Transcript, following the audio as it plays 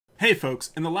Hey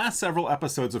folks, in the last several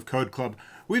episodes of Code Club,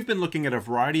 we've been looking at a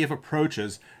variety of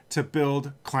approaches to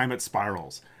build climate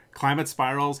spirals. Climate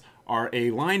spirals are a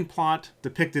line plot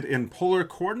depicted in polar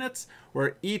coordinates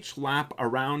where each lap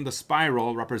around the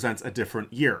spiral represents a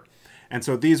different year. And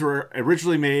so these were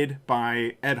originally made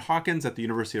by Ed Hawkins at the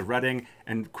University of Reading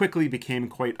and quickly became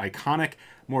quite iconic.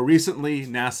 More recently,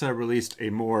 NASA released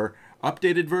a more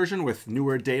updated version with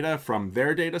newer data from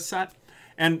their data set.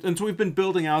 And so we've been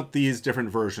building out these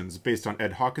different versions based on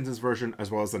Ed Hawkins' version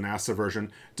as well as the NASA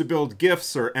version to build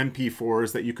GIFs or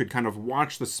MP4s that you could kind of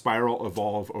watch the spiral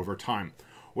evolve over time.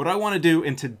 What I want to do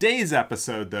in today's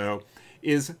episode, though,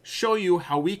 is show you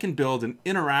how we can build an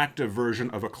interactive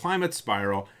version of a climate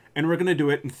spiral, and we're going to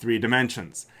do it in 3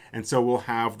 dimensions. And so we'll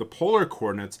have the polar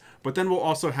coordinates, but then we'll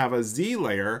also have a Z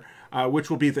layer,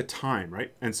 which will be the time,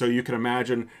 right? And so you can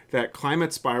imagine that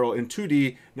climate spiral in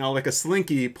 2D, now like a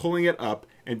slinky, pulling it up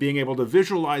and being able to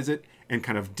visualize it and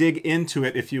kind of dig into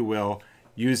it, if you will,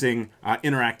 using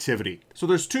interactivity. So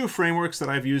there's 2 frameworks that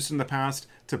I've used in the past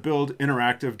to build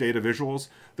interactive data visuals.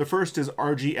 The first is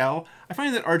RGL. I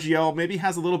find that RGL maybe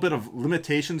has a little bit of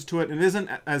limitations to it and isn't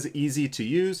as easy to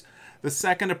use. The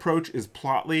second approach is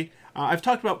Plotly. I've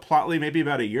talked about Plotly maybe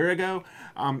about a year ago.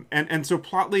 And so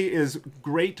Plotly is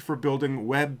great for building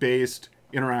web-based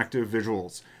interactive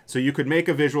visuals. So you could make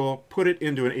a visual, put it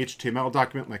into an HTML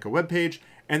document like a web page,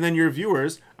 and then your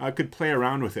viewers could play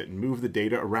around with it and move the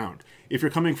data around. If you're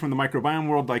coming from the microbiome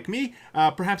world like me,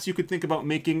 perhaps you could think about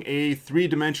making a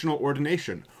 3-dimensional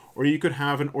ordination, or you could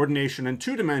have an ordination in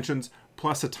 2 dimensions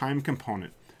plus a time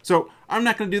component. So I'm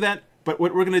not going to do that, but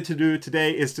what we're going to do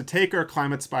today is to take our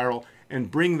climate spiral and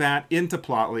bring that into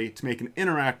Plotly to make an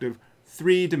interactive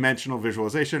 3-dimensional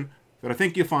visualization that I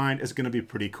think you'll find is going to be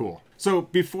pretty cool. So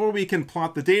before we can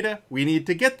plot the data, we need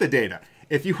to get the data.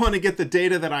 If you want to get the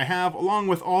data that I have, along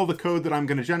with all the code that I'm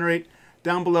going to generate,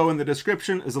 down below in the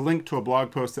description is a link to a blog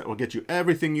post that will get you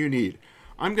everything you need.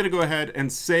 I'm going to go ahead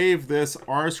and save this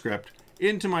R script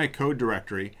into my code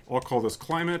directory. I'll call this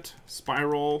climate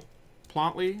spiral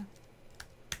plotly.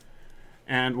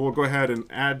 And we'll go ahead and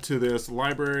add to this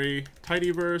library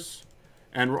tidyverse.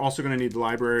 And we're also going to need the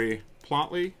library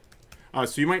plotly.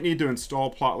 So you might need to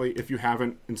install Plotly if you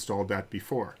haven't installed that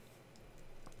before.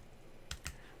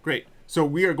 Great. So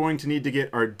we are going to need to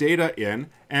get our data in.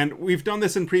 And we've done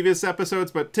this in previous episodes,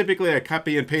 but typically I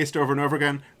copy and paste over and over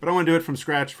again. But I want to do it from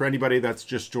scratch for anybody that's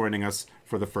just joining us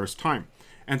for the first time.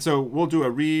 And so we'll do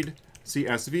a read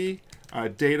CSV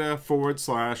data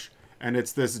 / and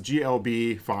it's this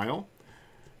GLB file.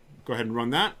 Go ahead and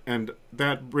run that. And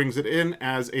that brings it in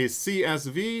as a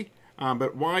CSV.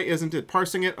 But why isn't it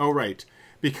parsing it? Oh, right.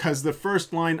 Because the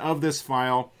first line of this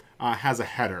file has a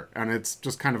header, and it's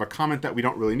just kind of a comment that we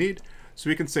don't really need. So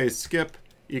we can say skip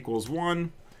equals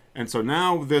 1. And so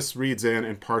now this reads in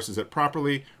and parses it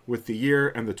properly with the year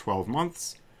and the 12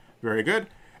 months. Very good.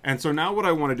 And so now what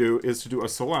I want to do is to do a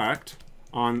select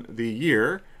on the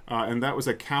year, and that was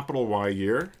a capital Y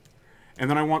year. And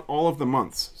then I want all of the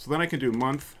months. So then I can do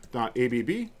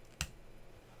month.abb.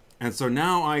 And so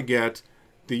now I get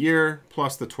the year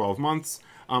plus the 12 months.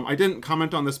 I didn't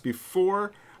comment on this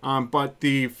before, but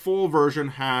the full version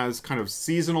has kind of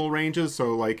seasonal ranges.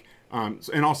 So like,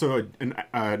 and also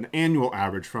an annual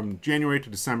average from January to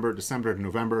December, December to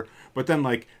November, but then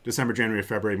like December, January,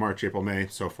 February, March, April, May,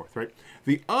 so forth, right?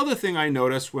 The other thing I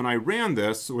noticed when I ran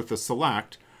this with the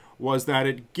select was that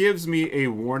it gives me a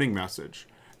warning message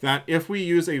that if we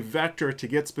use a vector to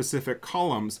get specific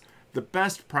columns, the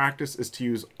best practice is to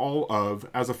use all of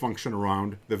as a function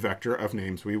around the vector of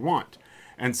names we want.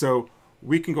 And so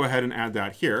we can go ahead and add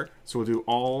that here. So we'll do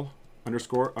all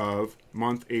underscore of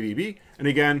month ABB. And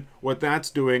again, what that's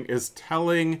doing is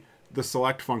telling the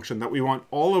select function that we want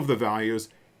all of the values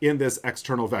in this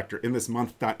external vector, in this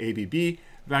month.abb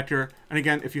vector. And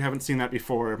again, if you haven't seen that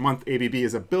before, month ABB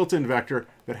is a built-in vector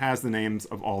that has the names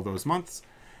of all those months.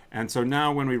 And so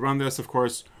now when we run this, of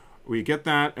course, we get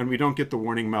that, and we don't get the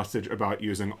warning message about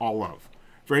using all of.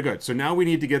 Very good. So now we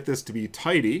need to get this to be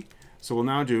tidy. So we'll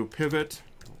now do pivot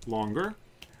longer,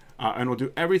 and we'll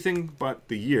do everything but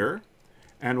the year,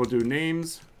 and we'll do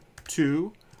names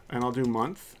to, and I'll do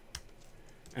month,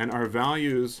 and our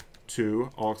values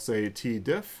to, I'll say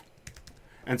tdiff.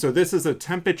 And so this is a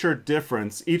temperature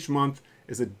difference. Each month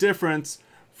is a difference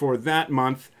for that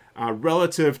month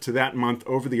relative to that month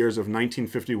over the years of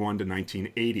 1951 to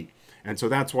 1980. And so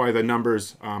that's why the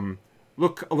numbers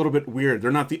look a little bit weird.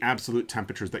 They're not the absolute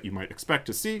temperatures that you might expect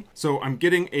to see. So I'm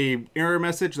getting an error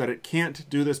message that it can't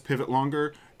do this pivot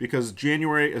longer because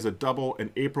January is a double and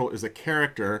April is a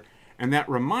character. And that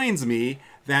reminds me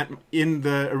that in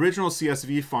the original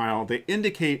CSV file, they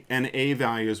indicate NA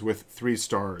values with 3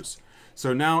 stars.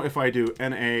 So now if I do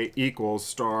NA equals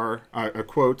star,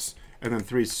 quotes, and then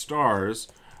 3 stars,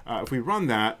 if we run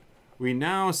that, we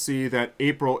now see that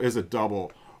April is a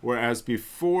double. Whereas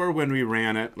before when we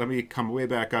ran it, let me come way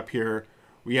back up here.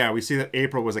 Yeah, we see that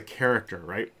April was a character,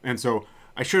 right? And so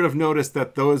I should have noticed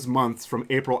that those months from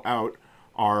April out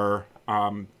are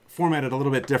formatted a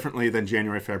little bit differently than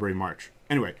January, February, March.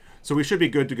 Anyway, so we should be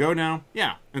good to go now.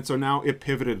 Yeah, and so now it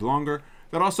pivoted longer.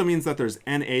 That also means that there's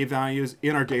NA values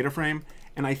in our data frame.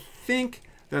 And I think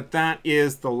that that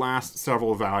is the last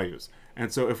several values.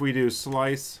 And so if we do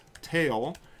slice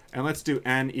tail, and let's do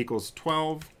n equals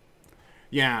 12.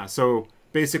 Yeah, so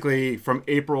basically from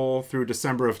April through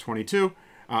December of 22,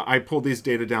 I pulled these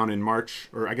data down in March,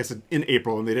 or I guess in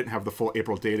April, and they didn't have the full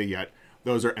April data yet.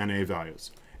 Those are NA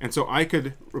values. And so I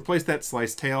could replace that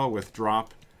slice tail with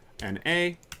drop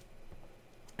NA.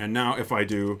 And now if I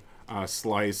do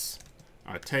slice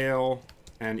tail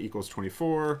n equals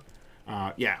 24,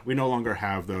 yeah, we no longer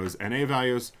have those NA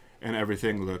values, and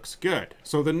everything looks good.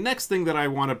 So the next thing that I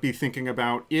want to be thinking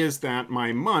about is that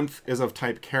my month is of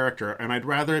type character, and I'd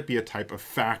rather it be a type of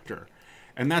factor.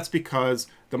 And that's because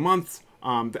the months,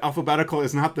 the alphabetical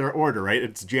is not their order, right?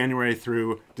 It's January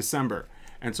through December.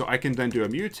 And so I can then do a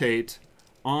mutate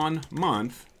on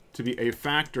month to be a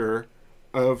factor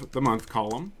of the month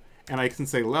column, and I can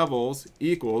say levels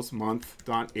equals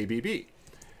month.abb.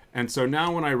 And so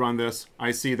now when I run this,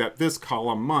 I see that this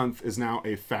column month is now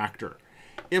a factor.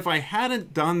 If I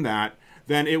hadn't done that,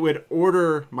 then it would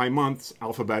order my months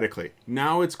alphabetically.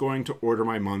 Now it's going to order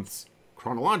my months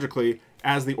chronologically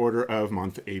as the order of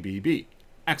month ABB.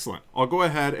 Excellent. I'll go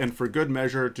ahead and for good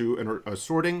measure do a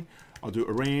sorting. I'll do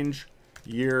arrange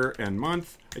year and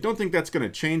month. I don't think that's going to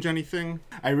change anything.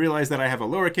 I realize that I have a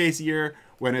lowercase year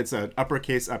when it's an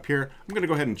uppercase up here. I'm going to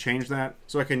go ahead and change that.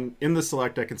 So I can, in the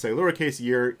select, I can say lowercase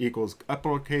year equals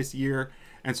uppercase year.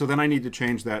 And so then I need to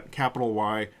change that capital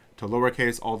Y to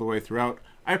lowercase all the way throughout.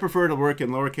 I prefer to work in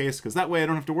lowercase because that way I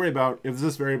don't have to worry about if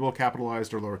this variable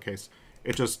capitalized or lowercase.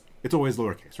 It's always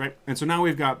lowercase, right? And so now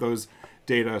we've got those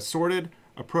data sorted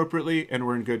appropriately and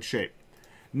we're in good shape.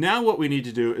 Now what we need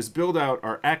to do is build out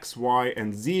our X, Y,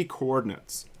 and Z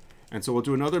coordinates. And so we'll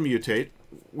do another mutate.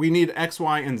 We need X,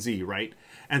 Y, and Z, right?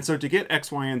 And so to get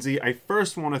X, Y, and Z, I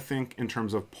first want to think in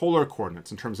terms of polar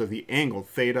coordinates, in terms of the angle,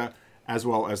 theta, as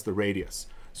well as the radius.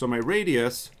 So my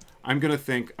radius, I'm going to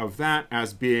think of that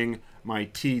as being my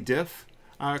tdiff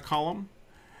column.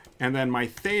 And then my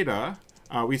theta,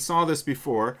 we saw this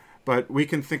before, but we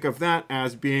can think of that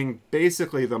as being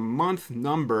basically the month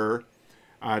number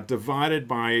divided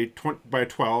by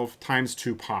 12 times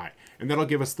 2 pi. And that'll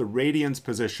give us the radians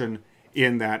position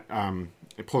in that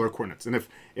polar coordinates. And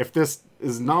if this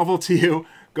is novel to you,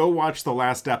 go watch the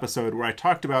last episode where I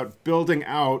talked about building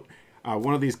out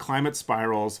one of these climate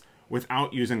spirals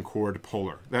without using chord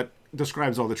polar. That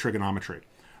describes all the trigonometry.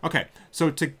 Okay,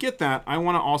 so to get that, I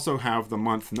want to also have the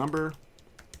month number.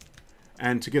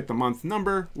 And to get the month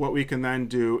number, what we can then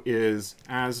do is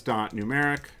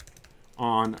as.numeric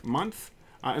on month.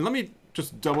 And let me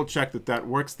just double check that that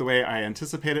works the way I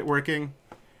anticipate it working.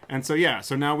 And so yeah,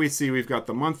 so now we see we've got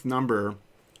the month number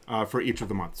for each of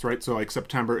the months, right? So like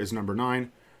September is number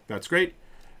 9. That's great.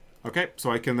 Okay,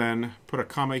 so I can then put a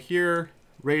comma here,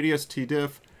 radius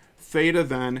tdiff. Theta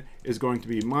then is going to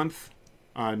be month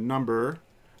number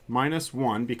minus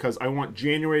 1 because I want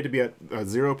January to be at a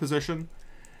 0 position.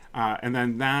 And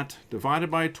then that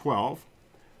divided by 12.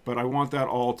 But I want that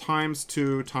all times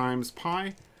 2 times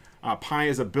pi. Pi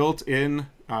is a built-in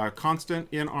constant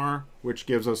in R, which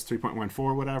gives us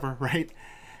 3.14 whatever, right?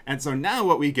 And so now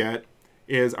what we get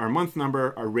is our month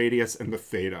number, our radius, and the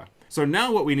theta. So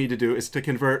now what we need to do is to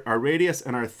convert our radius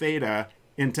and our theta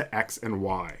into x and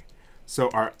y. So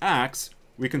our x,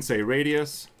 we can say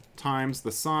radius times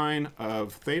the sine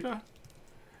of theta,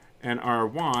 and our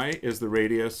y is the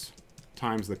radius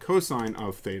times the cosine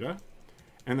of theta,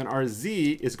 and then our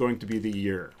z is going to be the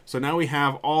year. So now we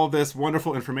have all this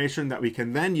wonderful information that we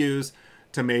can then use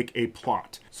to make a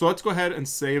plot. So let's go ahead and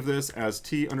save this as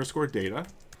t_data.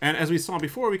 And as we saw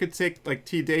before, we could take like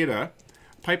tdata,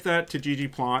 pipe that to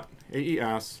ggplot,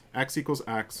 AES, x equals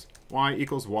x, y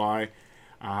equals y,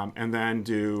 and then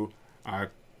do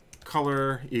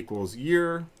color equals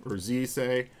year, or z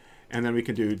say, and then we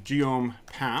can do geom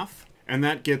path, and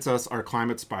that gets us our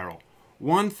climate spiral.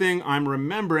 One thing I'm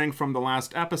remembering from the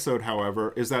last episode,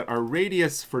 however, is that our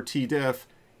radius for tdiff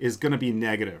is going to be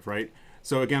negative, right?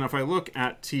 So again, if I look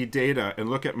at tdata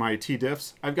and look at my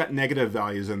tdiffs, I've got negative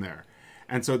values in there.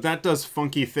 And so that does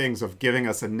funky things of giving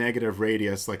us a negative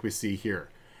radius like we see here.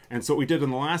 And so what we did in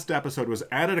the last episode was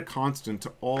added a constant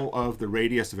to all of the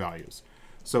radius values.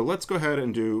 So let's go ahead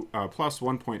and do plus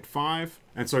 1.5.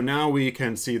 And so now we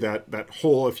can see that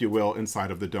hole, if you will, inside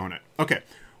of the donut. Okay,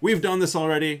 we've done this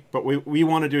already, but what we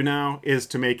want to do now is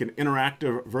to make an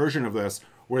interactive version of this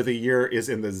where the year is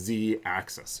in the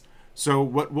z-axis. So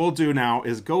what we'll do now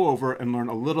is go over and learn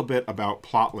a little bit about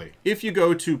Plotly. If you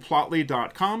go to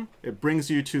plotly.com, it brings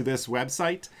you to this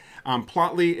website.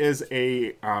 Plotly is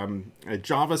a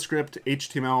JavaScript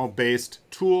HTML-based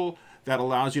tool that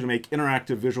allows you to make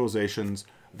interactive visualizations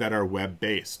that are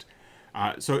web-based.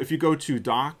 So if you go to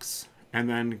Docs and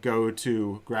then go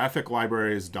to Graphic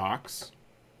Libraries Docs,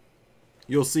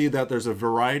 you'll see that there's a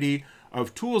variety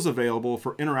of tools available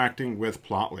for interacting with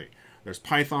Plotly. There's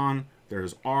Python,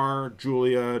 there's R,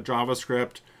 Julia,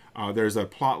 JavaScript, there's a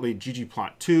Plotly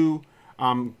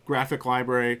ggplot2 graphic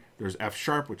library, there's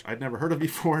F#, which I'd never heard of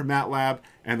before, MATLAB,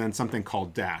 and then something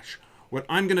called Dash. What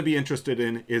I'm going to be interested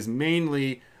in is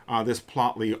mainly this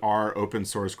Plotly R open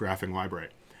source graphing library.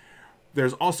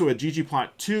 There's also a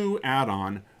ggplot2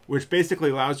 add-on, which basically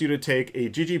allows you to take a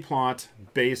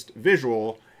ggplot-based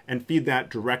visual and feed that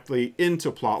directly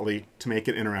into Plotly to make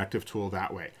an interactive tool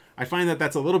that way. I find that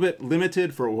that's a little bit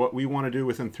limited for what we want to do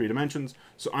within 3 dimensions,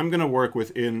 so I'm going to work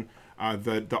within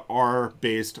the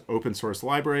R-based open source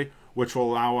library, which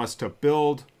will allow us to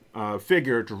build a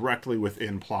figure directly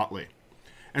within Plotly.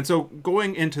 And so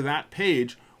going into that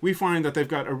page, we find that they've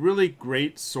got a really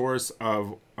great source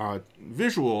of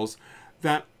visuals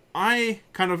that I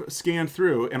kind of scan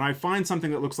through, and I find something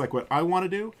that looks like what I want to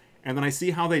do, and then I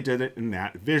see how they did it in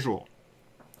that visual.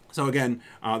 So again,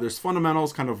 there's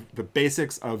fundamentals, kind of the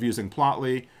basics of using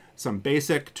Plotly, some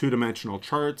basic 2-dimensional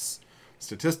charts,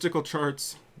 statistical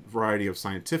charts, variety of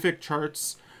scientific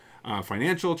charts,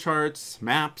 financial charts,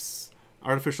 maps,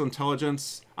 artificial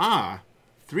intelligence,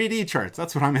 3D charts,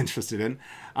 that's what I'm interested in.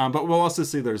 But we'll also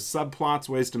see there's subplots,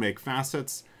 ways to make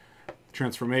facets,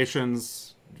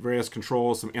 transformations, various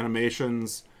controls, some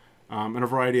animations, and a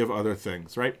variety of other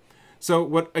things, right? So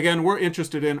what, again, we're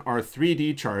interested in are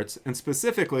 3D charts, and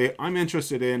specifically, I'm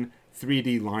interested in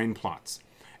 3D line plots.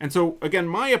 And so, again,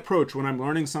 my approach when I'm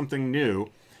learning something new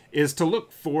is to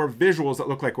look for visuals that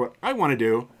look like what I want to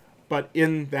do, but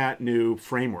in that new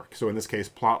framework. So in this case,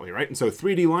 Plotly, right? And so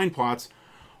 3D line plots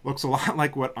looks a lot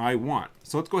like what I want.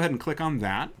 So let's go ahead and click on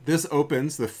that. This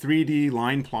opens the 3D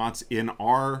line plots in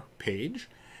our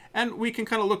page, and we can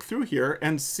kind of look through here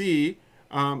and see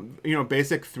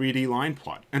basic 3D line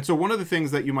plot. And so one of the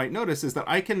things that you might notice is that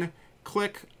I can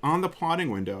click on the plotting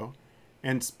window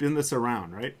and spin this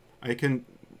around, right? I can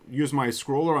use my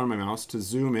scroller on my mouse to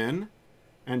zoom in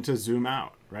and to zoom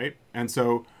out, right? And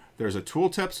so there's a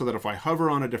tooltip so that if I hover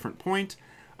on a different point,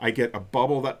 I get a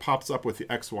bubble that pops up with the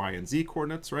X, Y, and Z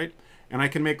coordinates, right? And I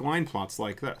can make line plots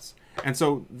like this. And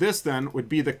so this then would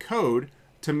be the code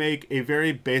to make a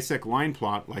very basic line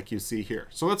plot like you see here.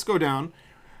 So let's go down.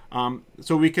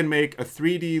 So we can make a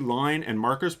 3D line and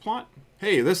markers plot.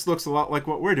 Hey, this looks a lot like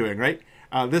what we're doing, right?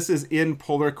 This is in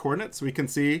polar coordinates. We can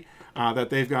see that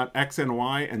they've got X and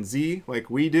Y and Z like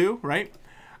we do, right?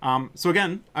 So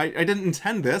again, I didn't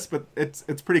intend this, but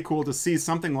it's pretty cool to see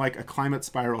something like a climate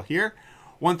spiral here.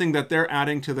 One thing that they're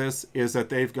adding to this is that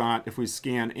they've got, if we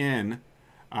scan in,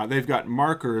 they've got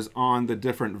markers on the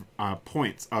different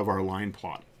points of our line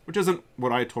plot, which isn't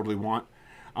what I totally want.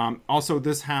 Also,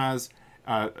 this has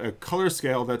a color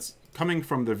scale that's coming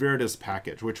from the Viridis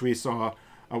package, which we saw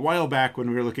a while back when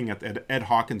we were looking at the Ed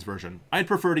Hawkins version. I'd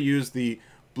prefer to use the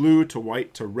blue to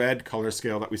white to red color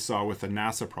scale that we saw with the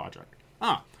NASA project.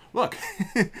 Look,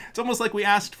 it's almost like we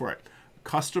asked for it.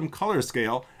 Custom color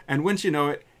scale, and wouldn't you know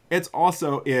it, it's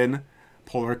also in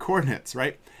polar coordinates,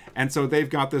 right? And so they've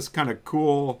got this kind of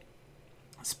cool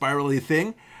spirally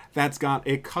thing that's got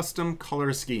a custom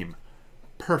color scheme.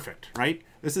 Perfect, right?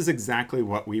 This is exactly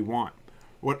what we want.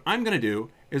 What I'm going to do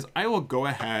is I will go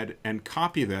ahead and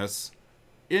copy this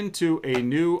into a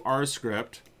new R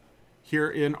script here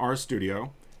in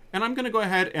RStudio, and I'm going to go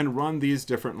ahead and run these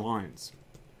different lines.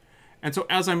 And so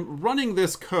as I'm running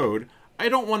this code, I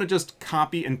don't want to just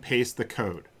copy and paste the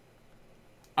code.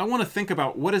 I want to think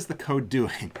about what is the code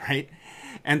doing, right?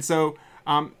 And so,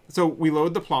 so we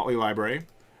load the Plotly library.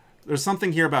 There's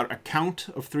something here about a count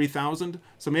of 3,000.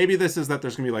 So maybe this is that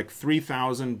there's going to be like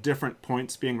 3,000 different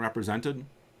points being represented.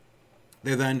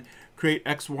 They then create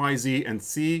X, Y, Z, and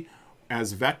C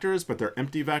as vectors, but they're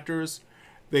empty vectors.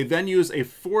 They then use a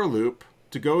for loop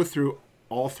to go through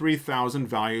all 3,000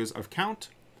 values of count.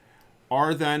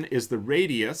 R then is the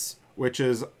radius, which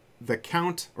is the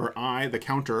count, or I, the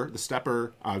counter, the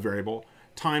stepper variable,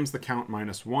 times the count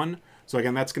minus 1. So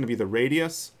again, that's going to be the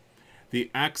radius. The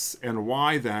X and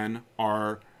Y then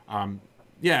are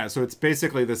Yeah, so it's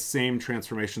basically the same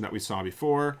transformation that we saw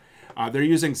before. They're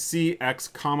using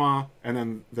CX comma and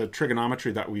then the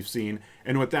trigonometry that we've seen.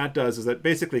 And what that does is that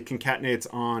basically concatenates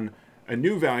on a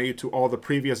new value to all the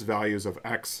previous values of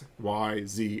X, Y,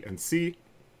 Z, and C.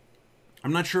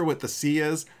 I'm not sure what the C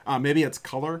is. Maybe it's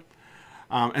color.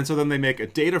 And so then they make a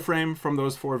data frame from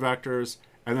those 4 vectors,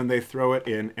 and then they throw it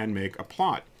in and make a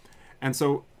plot. And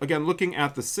so again, looking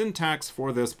at the syntax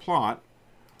for this plot,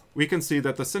 we can see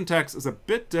that the syntax is a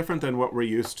bit different than what we're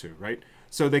used to, right?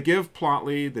 So they give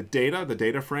plotly the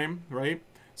data frame, right?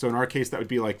 So in our case, that would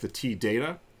be like the T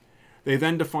data. They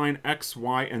then define X,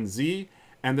 Y, and Z,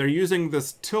 and they're using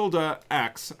this tilde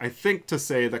X, I think, to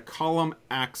say the column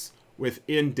X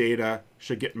within data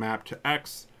should get mapped to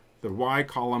X, the Y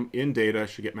column in data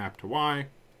should get mapped to Y,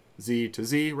 Z to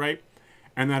Z, right?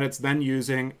 And that it's then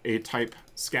using a type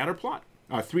scatter plot,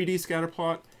 a 3D scatter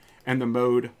plot, and the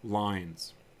mode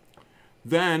lines.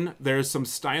 Then there's some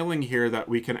styling here that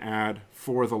we can add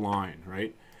for the line,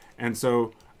 right? And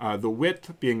so the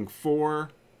width being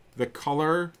 4, the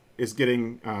color is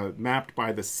getting mapped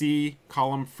by the C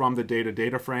column from the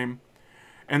data frame.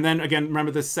 And then again,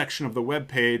 remember this section of the web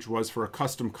page was for a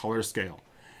custom color scale.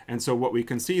 And so what we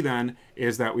can see then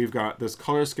is that we've got this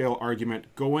color scale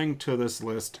argument going to this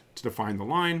list to define the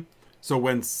line. So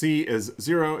when C is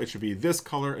 0, it should be this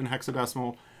color in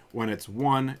hexadecimal. When it's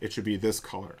 1, it should be this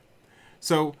color.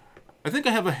 So I think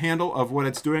I have a handle of what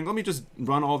it's doing. Let me just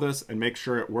run all this and make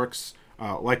sure it works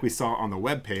like we saw on the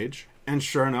web page. And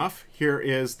sure enough, here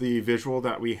is the visual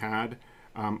that we had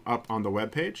up on the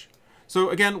web page. So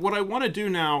again, what I want to do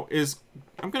now is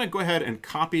I'm going to go ahead and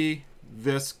copy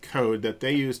this code that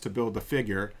they use to build the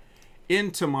figure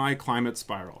into my climate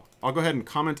spiral. I'll go ahead and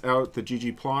comment out the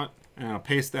ggplot and I'll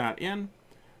paste that in.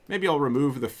 Maybe I'll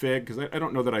remove the fig because I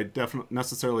don't know that I definitely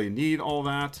necessarily need all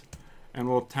that. And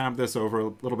we'll tab this over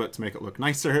a little bit to make it look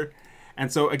nicer.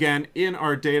 And so again, in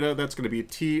our data, that's going to be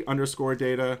T underscore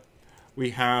data.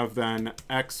 We have then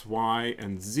X, Y,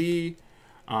 and Z.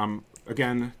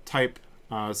 Again, type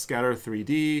scatter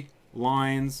 3D,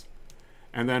 lines.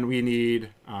 And then we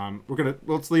need,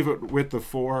 let's leave it with the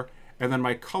 4. And then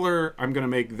my color, I'm going to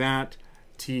make that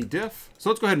tdiff. So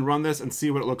let's go ahead and run this and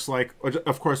see what it looks like.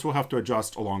 Of course, we'll have to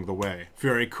adjust along the way.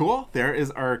 Very cool. There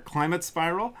is our climate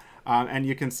spiral. And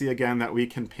you can see again that we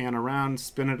can pan around,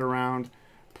 spin it around,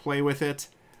 play with it.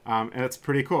 And it's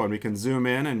pretty cool. And we can zoom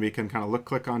in and we can kind of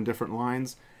click on different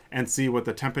lines and see what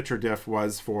the temperature diff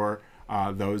was for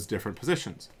those different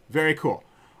positions. Very cool.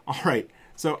 All right.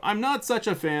 So I'm not such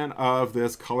a fan of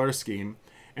this color scheme.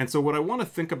 And so what I want to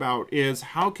think about is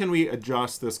how can we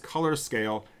adjust this color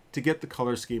scale to get the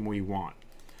color scheme we want?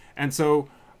 And so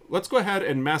let's go ahead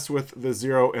and mess with the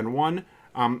 0 and 1.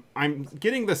 I'm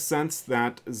getting the sense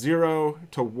that 0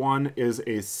 to 1 is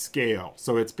a scale.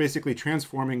 So it's basically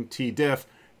transforming tdiff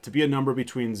to be a number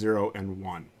between 0 and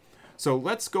 1. So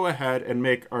let's go ahead and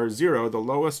make our 0, the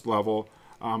lowest level.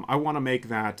 I want to make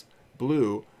that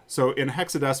blue. So in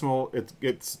hexadecimal,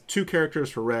 it's 2 characters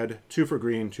for red, 2 for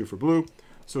green, 2 for blue.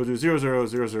 So we'll do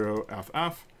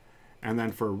 0000FF. And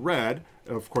then for red,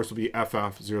 of course, will be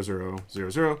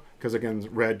FF0000, because again,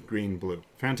 red, green, blue.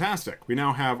 Fantastic. We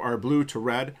now have our blue to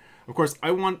red. Of course,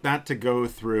 I want that to go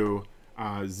through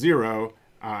 0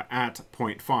 at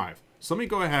 0.5. So let me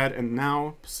go ahead and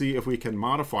now see if we can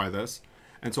modify this.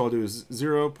 And so I'll do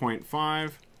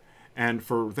 0.5. And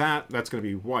for that, that's going to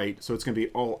be white. So it's going to be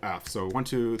all F. So 1,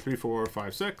 2, 3, 4,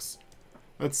 5, 6.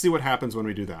 Let's see what happens when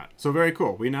we do that. So very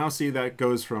cool. We now see that it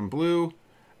goes from blue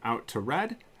out to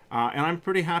red. And I'm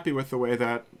pretty happy with the way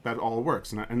that that all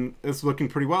works. And it's looking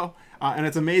pretty well. And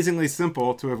it's amazingly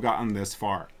simple to have gotten this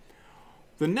far.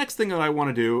 The next thing that I want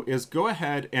to do is go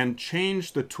ahead and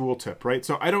change the tooltip, right?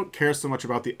 So I don't care so much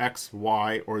about the X,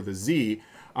 Y, or the Z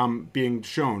being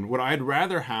shown. What I'd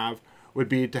rather have would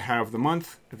be to have the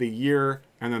month, the year,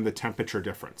 and then the temperature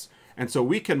difference. And so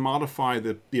we can modify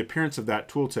the appearance of that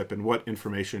tooltip and what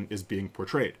information is being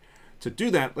portrayed. To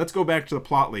do that, let's go back to the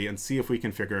Plotly and see if we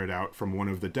can figure it out from one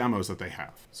of the demos that they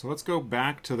have. So let's go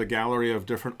back to the gallery of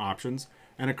different options.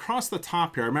 And across the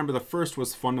top here, I remember the first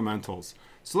was fundamentals.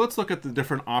 So let's look at the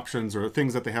different options or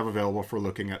things that they have available for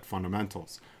looking at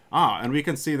fundamentals. And we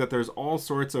can see that there's all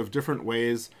sorts of different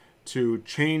ways to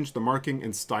change the marking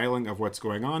and styling of what's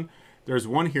going on. There's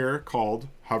one here called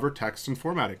hover text and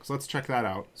formatting. So let's check that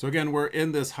out. So again, we're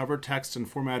in this hover text and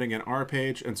formatting in our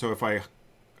page. And so if I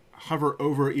hover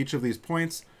over each of these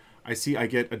points, I see I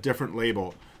get a different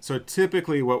label. So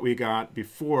typically what we got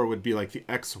before would be like the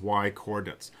X, Y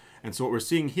coordinates. And so what we're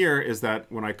seeing here is that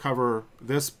when I cover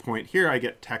this point here, I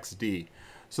get text D.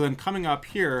 So then coming up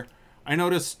here, I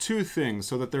notice two things.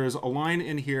 So that there's a line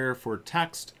in here for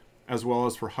text as well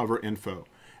as for hover info.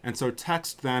 And so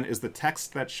text then is the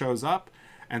text that shows up.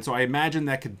 And so I imagine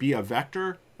that could be a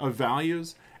vector of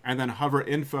values. And then hover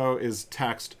info is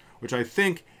text, which I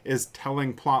think is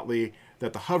telling Plotly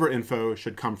that the hover info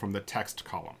should come from the text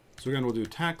column. So again, we'll do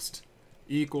text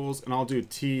equals, and I'll do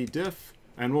tdiff,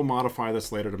 and we'll modify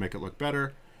this later to make it look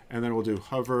better. And then we'll do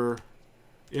hover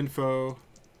info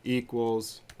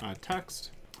equals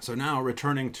text. So now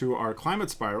returning to our climate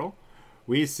spiral,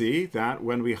 we see that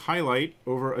when we highlight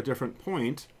over a different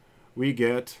point, we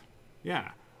get,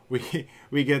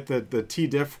 we get the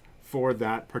tdiff for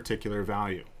that particular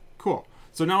value. Cool.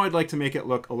 So now I'd like to make it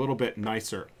look a little bit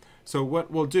nicer. So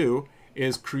what we'll do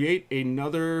is create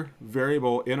another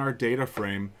variable in our data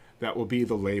frame that will be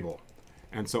the label.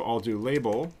 And so I'll do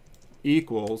label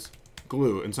equals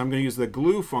glue. And so I'm going to use the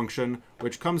glue function,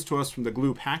 which comes to us from the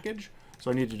glue package. So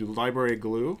I need to do library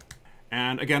glue.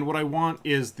 And again, what I want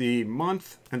is the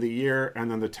month and the year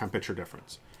and then the temperature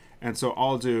difference. And so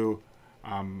I'll do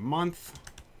month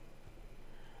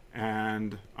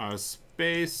and a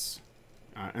space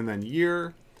and then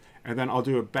year. And then I'll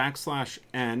do a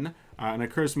 \n. And it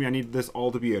occurs to me I need this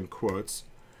all to be in quotes.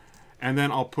 And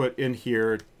then I'll put in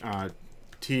here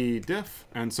tdiff.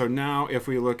 And so now if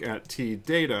we look at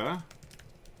tdata,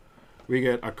 we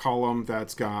get a column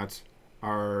that's got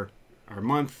our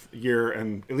month, year,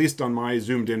 and at least on my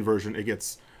zoomed in version, it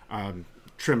gets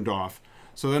trimmed off.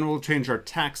 So then we'll change our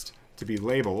text to be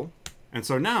label. And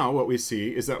so now what we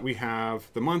see is that we have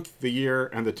the month, the year,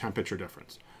 and the temperature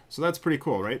difference. So that's pretty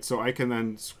cool, right? So I can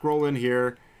then scroll in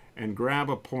here and grab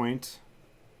a point,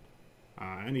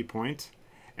 any point,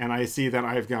 and I see that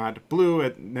I've got blue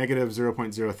at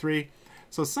 -0.03.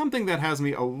 So something that has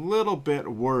me a little bit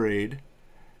worried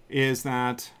is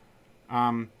that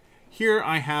here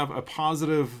I have a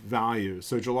positive value.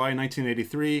 So July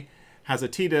 1983 has a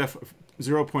tdiff of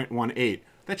 0.18.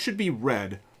 That should be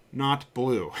red, not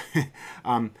blue.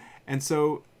 And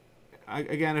so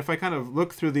again, if I kind of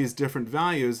look through these different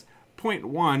values,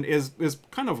 0.1 is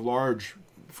kind of large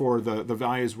for the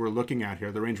values we're looking at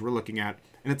here, the range we're looking at,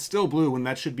 and it's still blue when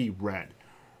that should be red,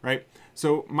 right?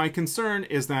 So my concern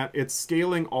is that it's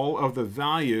scaling all of the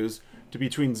values to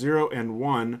between 0 and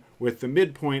 1, with the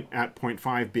midpoint at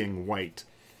 0.5 being white.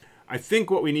 I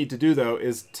think what we need to do, though,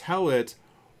 is tell it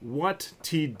what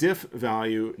tdiff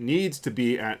value needs to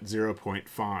be at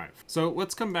 0.5. So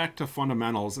let's come back to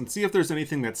fundamentals and see if there's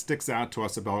anything that sticks out to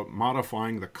us about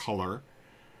modifying the color.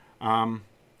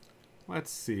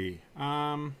 Let's see.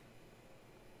 I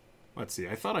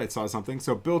thought I saw something.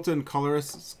 So built-in color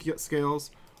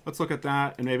scales. Let's look at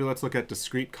that, and maybe let's look at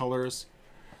discrete colors.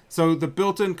 So the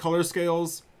built-in color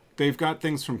scales, they've got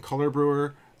things from Color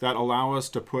Brewer that allow us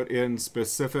to put in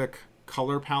specific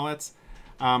color palettes.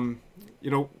 You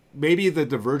know, maybe the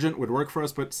divergent would work for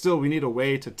us, but still we need a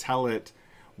way to tell it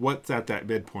what's at that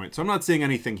midpoint. So I'm not seeing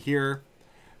anything here.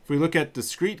 If we look at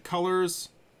discrete colors,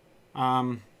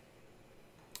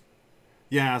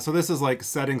 yeah, so this is like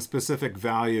setting specific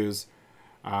values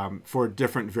for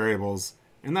different variables,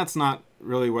 and that's not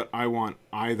really what I want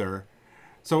either.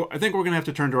 So I think we're going to have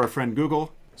to turn to our friend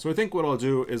Google. So I think what I'll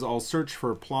do is I'll search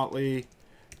for Plotly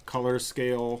color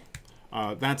scale.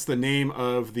 That's the name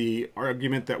of the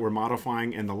argument that we're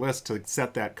modifying in the list to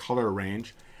set that color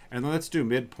range. And then let's do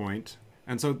midpoint.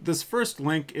 And so this first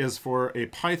link is for a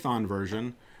Python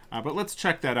version, but let's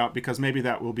check that out because maybe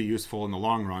that will be useful in the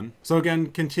long run. So again,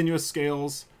 continuous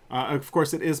scales. Of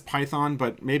course, it is Python,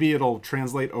 but maybe it'll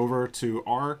translate over to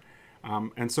R.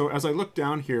 And so as I look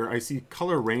down here, I see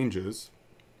color ranges.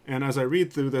 And as I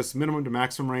read through this minimum to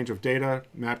maximum range of data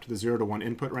mapped to the 0 to 1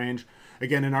 input range,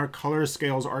 again, in our color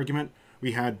scales argument,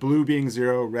 we had blue being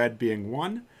 0, red being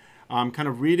 1. Kind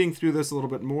of reading through this a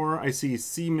little bit more, I see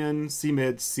Cmin,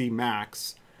 Cmid,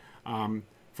 Cmax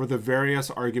for the various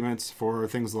arguments for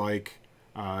things like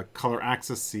color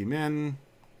axis Cmin,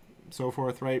 so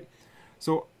forth, right?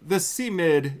 So this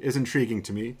Cmid is intriguing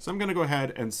to me. So I'm going to go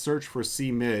ahead and search for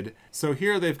Cmid. So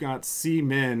here they've got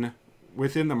Cmin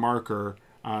within the marker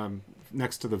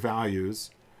next to the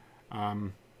values.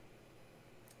 And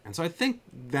so I think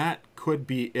that could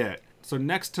be it. So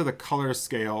next to the color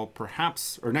scale,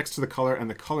 perhaps, or next to the color and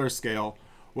the color scale,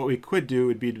 what we could do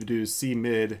would be to do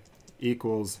Cmid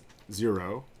equals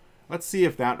 0. Let's see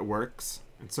if that works.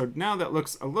 And so now that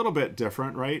looks a little bit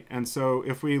different, right? And so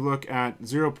if we look at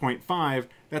 0.5,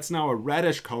 that's now a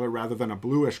reddish color rather than a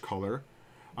bluish color.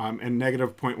 And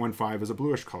negative 0.15 is a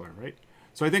bluish color, right?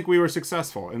 So I think we were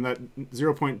successful in that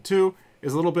 0.2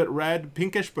 is a little bit red,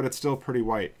 pinkish, but it's still pretty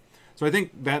white. So I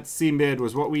think that Cmid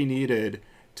was what we needed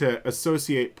to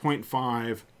associate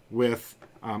 0.5 with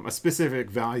a specific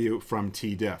value from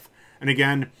tdiff. And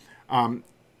again,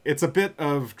 it's a bit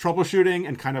of troubleshooting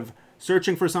and kind of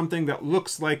searching for something that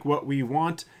looks like what we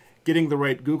want, getting the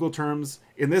right Google terms.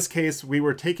 In this case, we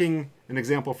were taking an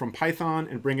example from Python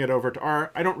and bringing it over to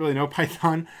R. I don't really know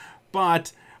Python,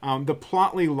 but the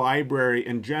Plotly library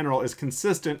in general is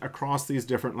consistent across these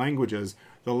different languages.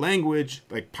 The language,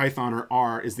 like Python or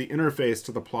R, is the interface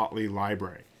to the Plotly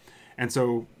library. And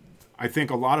so I think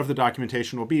a lot of the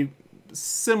documentation will be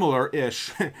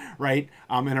similar-ish, right,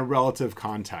 in a relative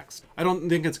context. I don't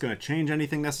think it's going to change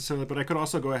anything necessarily, but I could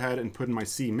also go ahead and put in my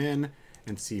cmin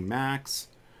and cmax.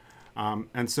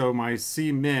 And so my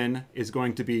cmin is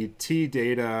going to be t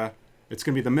data. It's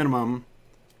going to be the minimum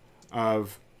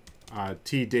of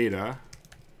t data,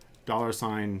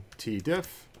 $t_diff.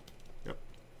 Yep.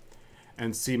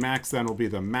 And cmax then will be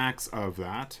the max of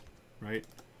that, right?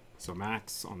 So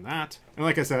max on that. And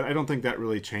like I said, I don't think that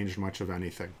really changed much of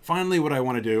anything. Finally, what I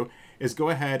want to do is go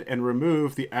ahead and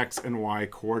remove the X and Y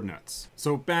coordinates.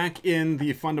 So back in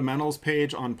the fundamentals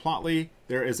page on Plotly,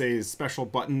 there is a special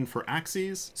button for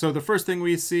axes. So the first thing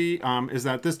we see is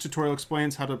that this tutorial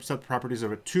explains how to set the properties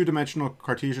of a two-dimensional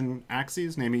Cartesian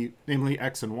axes, namely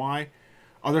X and Y.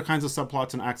 Other kinds of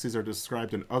subplots and axes are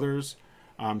described in others.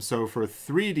 So for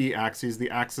 3D axes, the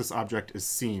axis object is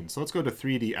seen. So let's go to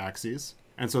 3D axes.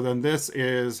 And so then this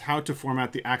is how to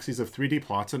format the axes of 3D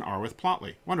plots in R with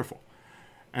Plotly. Wonderful.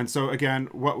 And so again,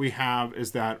 what we have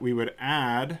is that we would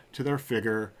add to their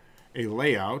figure a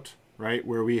layout, right,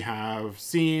 where we have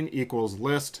scene equals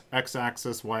list,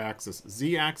 x-axis, y-axis,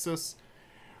 z-axis.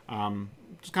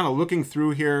 Just kind of looking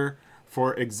through here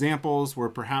for examples where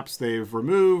perhaps they've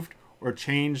removed or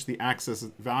changed the axis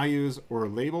values or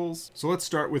labels. So let's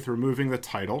start with removing the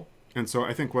title. And so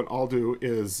I think what I'll do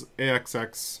is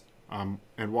axx,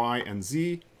 and y and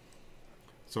z.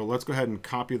 So let's go ahead and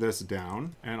copy this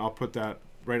down, and I'll put that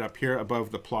right up here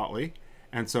above the Plotly.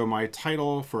 And so my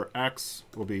title for x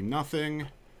will be nothing,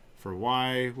 for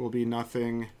y will be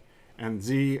nothing, and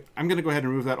z, I'm going to go ahead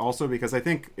and remove that also because I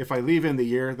think if I leave in the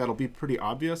year, that'll be pretty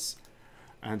obvious.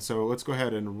 And so let's go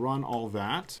ahead and run all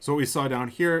that. So what we saw down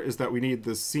here is that we need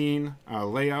the scene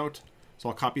layout. So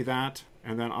I'll copy that,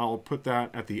 and then I'll put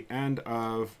that at the end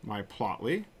of my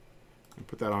Plotly. And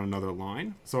put that on another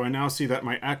line. So I now see that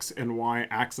my X and Y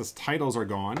axis titles are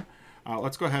gone.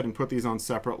 Let's go ahead and put these on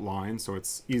separate lines so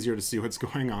it's easier to see what's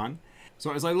going on.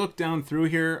 So as I look down through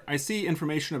here, I see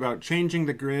information about changing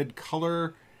the grid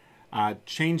color,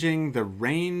 changing the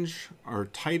range or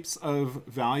types of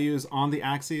values on the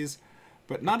axes,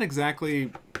 but not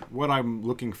exactly what I'm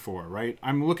looking for, right?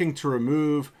 I'm looking to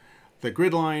remove the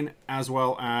grid line as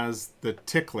well as the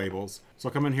tick labels. So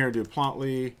I'll come in here and do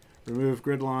Plotly, remove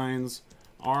grid lines,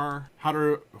 R, how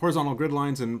to horizontal grid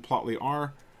lines in Plotly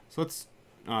R. So let's,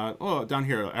 down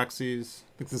here, axes.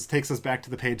 I think this takes us back to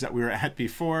the page that we were at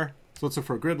before. So let's look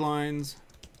for grid lines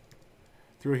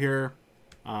through here.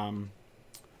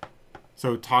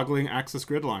 So toggling axis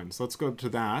grid lines. Let's go to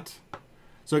that.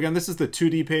 So again, this is the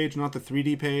 2D page, not the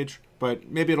 3D page, but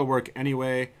maybe it'll work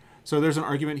anyway. So there's an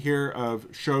argument here of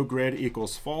show grid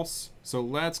equals false. So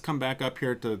let's come back up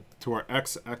here to our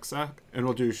x and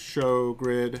we'll do show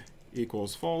grid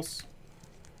equals false.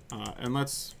 And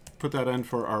let's put that in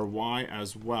for our y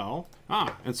as well.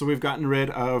 And so we've gotten rid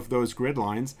of those grid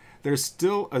lines. There's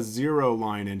still a 0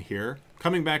 line in here.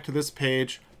 Coming back to this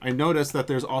page, I notice that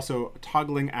there's also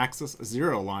toggling axis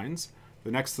 0 lines.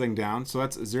 The next thing down, so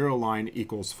that's 0 line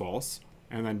equals false.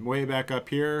 And then way back up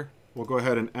here, we'll go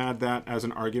ahead and add that as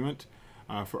an argument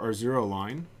for our 0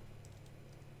 line.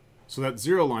 So that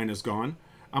 0 line is gone.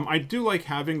 I do like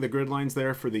having the grid lines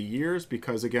there for the years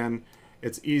because, again,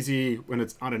 it's easy when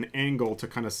it's on an angle to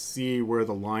kind of see where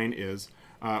the line is.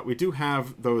 We do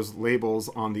have those labels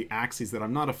on the axes that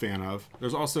I'm not a fan of.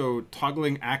 There's also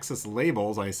toggling axis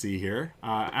labels I see here.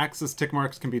 Axis tick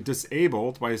marks can be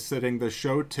disabled by setting the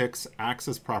show ticks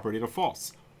axis property to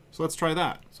false. So let's try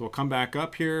that. So we'll come back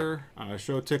up here,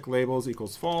 show tick labels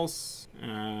equals false,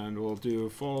 and we'll do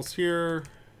false here.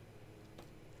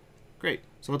 Great,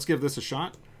 so let's give this a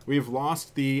shot. We've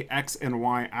lost the X and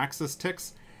Y axis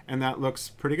ticks, and that looks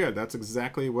pretty good. That's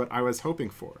exactly what I was hoping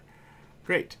for.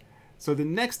 Great, so the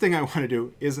next thing I want to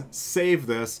do is save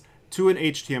this to an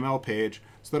HTML page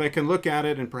so that I can look at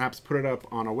it and perhaps put it up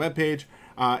on a web page,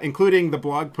 including the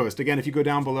blog post. Again, if you go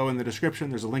down below in the description,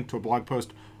 there's a link to a blog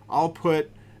post. I'll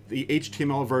put the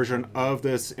HTML version of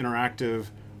this interactive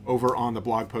over on the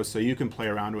blog post so you can play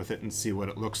around with it and see what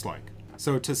it looks like.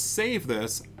 So to save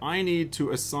this, I need to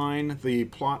assign the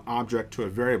plot object to a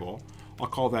variable. I'll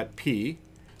call that P.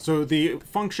 So the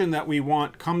function that we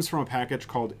want comes from a package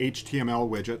called HTML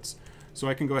widgets. So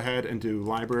I can go ahead and do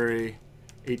library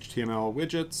HTML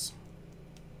widgets.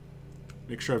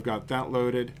 Make sure I've got that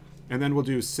loaded. And then we'll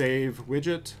do save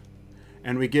widget.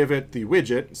 And we give it the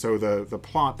widget, so the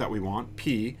plot that we want,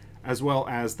 P, as well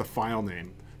as the file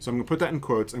name. So I'm going to put that in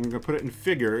quotes. I'm going to put it in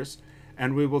figures.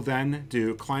 And we will then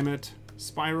do climate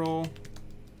spiral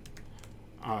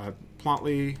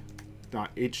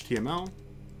plotly.html.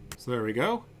 So there we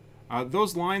go.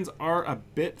 Those lines are a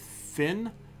bit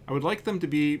thin. I would like them to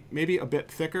be maybe a bit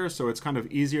thicker so it's kind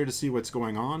of easier to see what's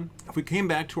going on. If we came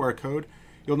back to our code,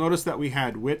 you'll notice that we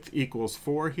had width equals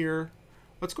 4 here.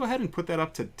 Let's go ahead and put that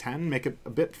up to 10, make it a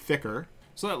bit thicker.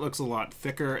 So that looks a lot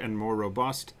thicker and more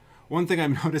robust. One thing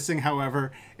I'm noticing,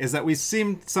 however, is that we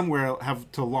seem somewhere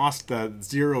have to lost the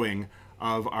zeroing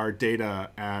of our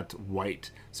data at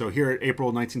white. So here at April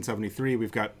 1973,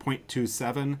 we've got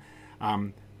 0.27.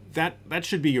 That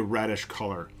should be a reddish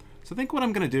color. So I think what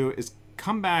I'm going to do is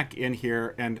come back in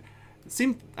here and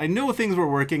I know things were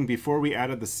working before we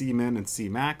added the CMin and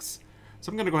CMax. So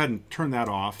I'm going to go ahead and turn that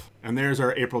off. And there's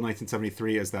our April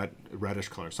 1973 as that reddish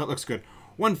color. So that looks good.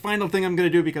 One final thing I'm going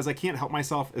to do, because I can't help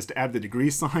myself, is to add the degree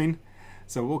sign.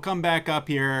 So we'll come back up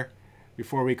here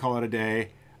before we call it a day.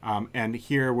 And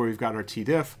here where we've got our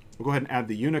tdiff, we'll go ahead and add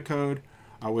the Unicode,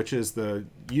 which is the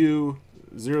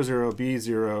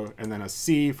U00B0 and then a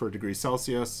C for degrees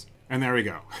Celsius. And there we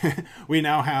go. We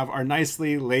now have our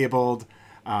nicely labeled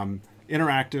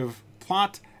interactive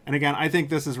plot. And again, I think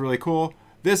this is really cool.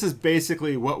 This is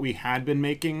basically what we had been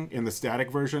making in the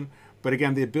static version. But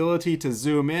again, the ability to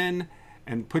zoom in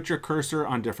and put your cursor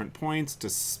on different points, to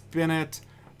spin it,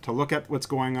 to look at what's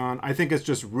going on, I think it's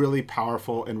just really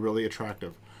powerful and really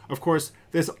attractive. Of course,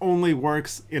 this only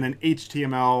works in an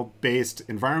HTML-based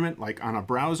environment, like on a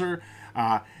browser.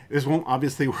 This won't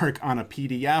obviously work on a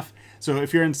PDF. So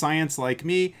if you're in science like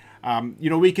me,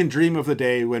 we can dream of the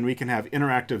day when we can have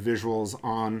interactive visuals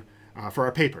on for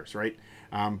our papers, right?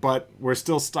 But we're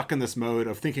still stuck in this mode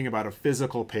of thinking about a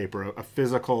physical paper, a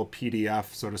physical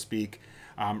PDF, so to speak,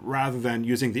 rather than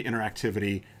using the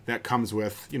interactivity that comes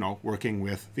with, working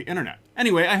with the internet.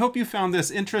 Anyway, I hope you found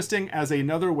this interesting as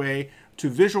another way to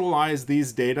visualize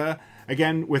these data.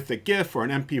 Again, with the GIF or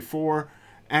an MP4,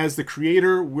 as the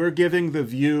creator, we're giving the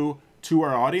view to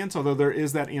our audience, although there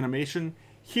is that animation.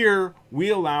 Here, we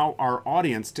allow our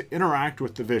audience to interact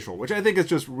with the visual, which I think is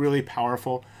just really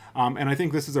powerful. And I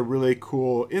think this is a really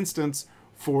cool instance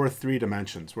for 3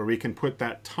 dimensions, where we can put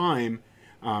that time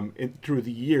through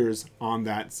the years on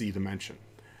that Z dimension.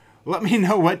 Let me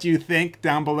know what you think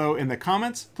down below in the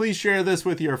comments. Please share this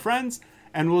with your friends,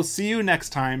 and we'll see you next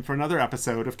time for another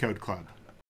episode of Code Club.